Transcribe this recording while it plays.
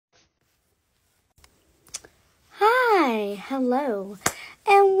Hi, hello,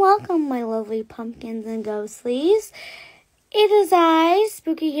 and welcome, my lovely pumpkins and ghostlies. It is I,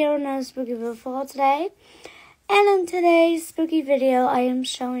 Spooky Hero, known as Spooky Beautiful today, and in today's spooky video, I am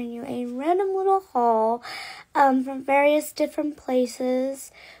showing you a random little haul from various different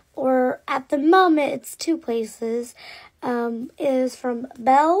places, or at the moment, it's two places. It is from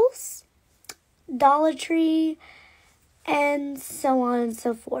Bells, Dollar Tree, and so on and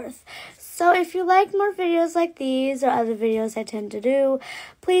so forth. So if you like more videos like these or other videos I tend to do,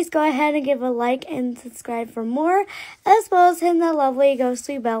 please go ahead and give a like and subscribe for more, as well as hit that lovely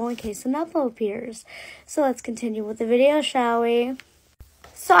ghostly bell in case an upload appears. So let's continue with the video, shall we?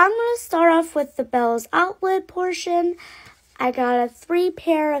 So I'm going to start off with the Bells outlet portion. I got a 3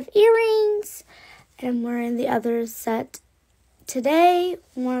 pair of earrings, and I'm wearing the other set today,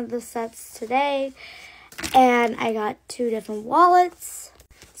 one of the sets today. And I got 2 different wallets.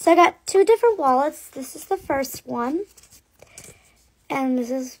 So I got 2 different wallets. This is the first one. And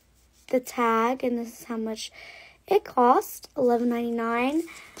this is the tag. And this is how much it cost. $11.99.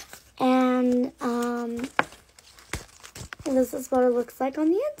 And this is what it looks like on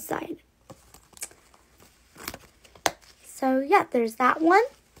the inside. So yeah, there's that one.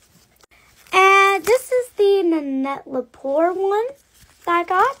 And this is the Nanette Lepore one that I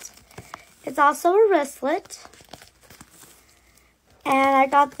got. It's also a wristlet, and I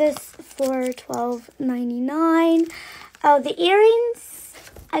got this for $12.99. Oh, the earrings,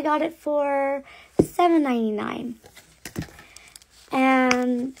 I got it for $7.99.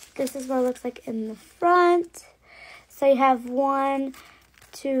 And this is what it looks like in the front. So you have 1,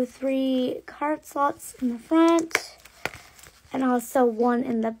 2, 3 card slots in the front, and also 1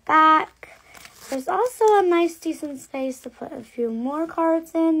 in the back. There's also a nice decent space to put a few more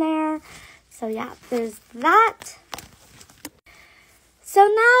cards in there. So yeah, there's that. So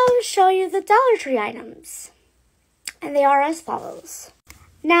now I'll show you the Dollar Tree items. And they are as follows.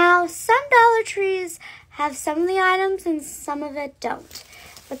 Now, some Dollar Trees have some of the items and some of it don't.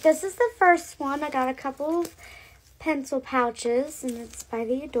 But this is the first one. I got a couple of pencil pouches, and it's by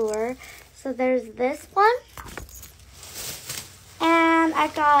the Adore. So there's this one. And I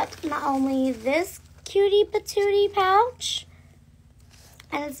got not only this cutie patootie pouch,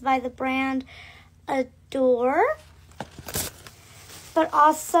 and it's by the brand Adore, but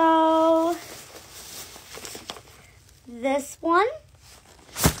also this one,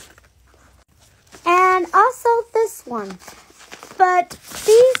 and also this one. But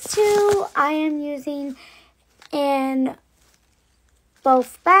these two I am using in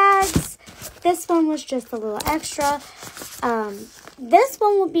both bags. This one was just a little extra. This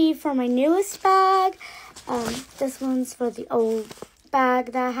one will be for my newest bag. This one's for the old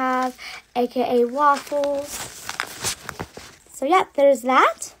bag that I have, aka waffles. So yeah, there's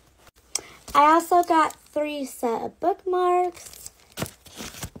that. I also got 3 set of bookmarks,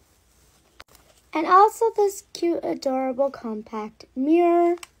 and also this cute, adorable compact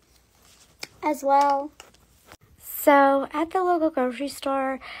mirror as well. So at the local grocery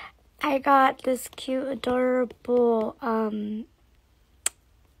store, I got this cute, adorable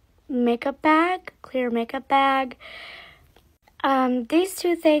makeup bag, clear makeup bag. These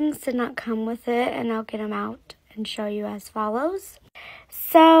 2 things did not come with it, and I'll get them out and show you as follows.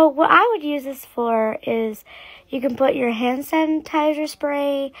 So what I would use this for is you can put your hand sanitizer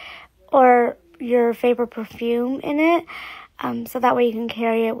spray or your favorite perfume in it. So that way you can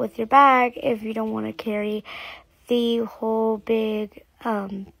carry it with your bag if you don't want to carry the whole big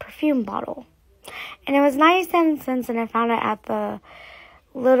perfume bottle. And it was 97 cents, and I found it at the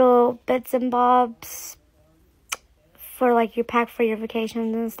little bits and bobs for like your pack for your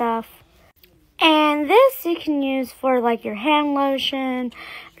vacations and stuff. And this you can use for like your hand lotion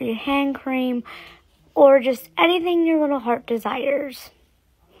or your hand cream or just anything your little heart desires.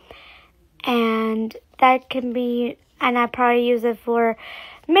 And that can be, and I probably use it for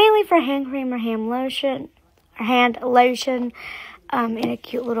mainly for hand cream or hand lotion in a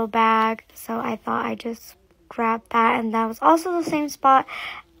cute little bag. So I thought I'd just grab that, and that was also the same spot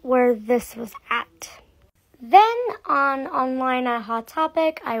where this was at. Then online at Hot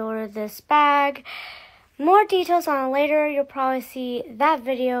Topic, I ordered this bag. More details on it later. You'll probably see that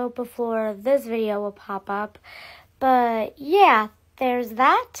video before this video will pop up. But yeah, there's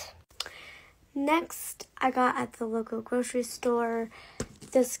that. Next, I got at the local grocery store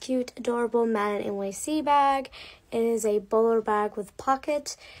this cute, adorable Madden and Lacy bag. It is a bowler bag with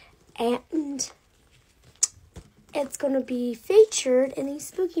pocket, and it's going to be featured in a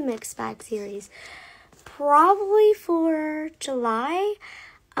Spooky Mix bag series. Probably for July.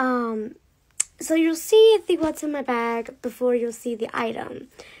 So you'll see what's in my bag before you'll see the item,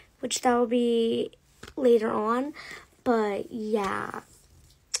 which that will be later on. But yeah.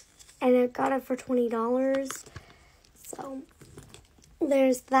 And I got it for $20. So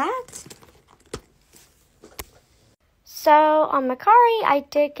there's that. So on Mercari, I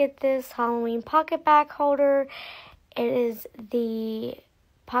did get this Halloween pocket bag holder. It is the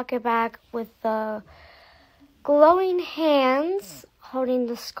pocket bag with the glowing hands holding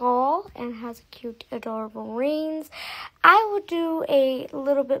the skull and has cute, adorable rings. I will do a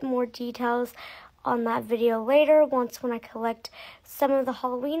little bit more details on that video later when I collect some of the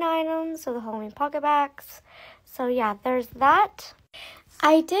Halloween items, so the Halloween pocket bags. So yeah, there's that.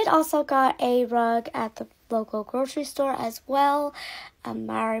 I did also got a rug at the local grocery store as well. I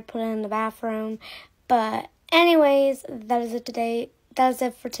already put it in the bathroom. But anyways, that is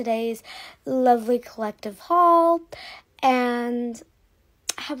it for today's lovely collective haul. And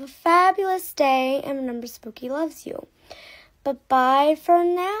have a fabulous day, and remember, Spooky loves you. But bye for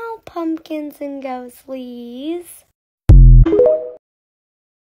now, pumpkins and ghostlies.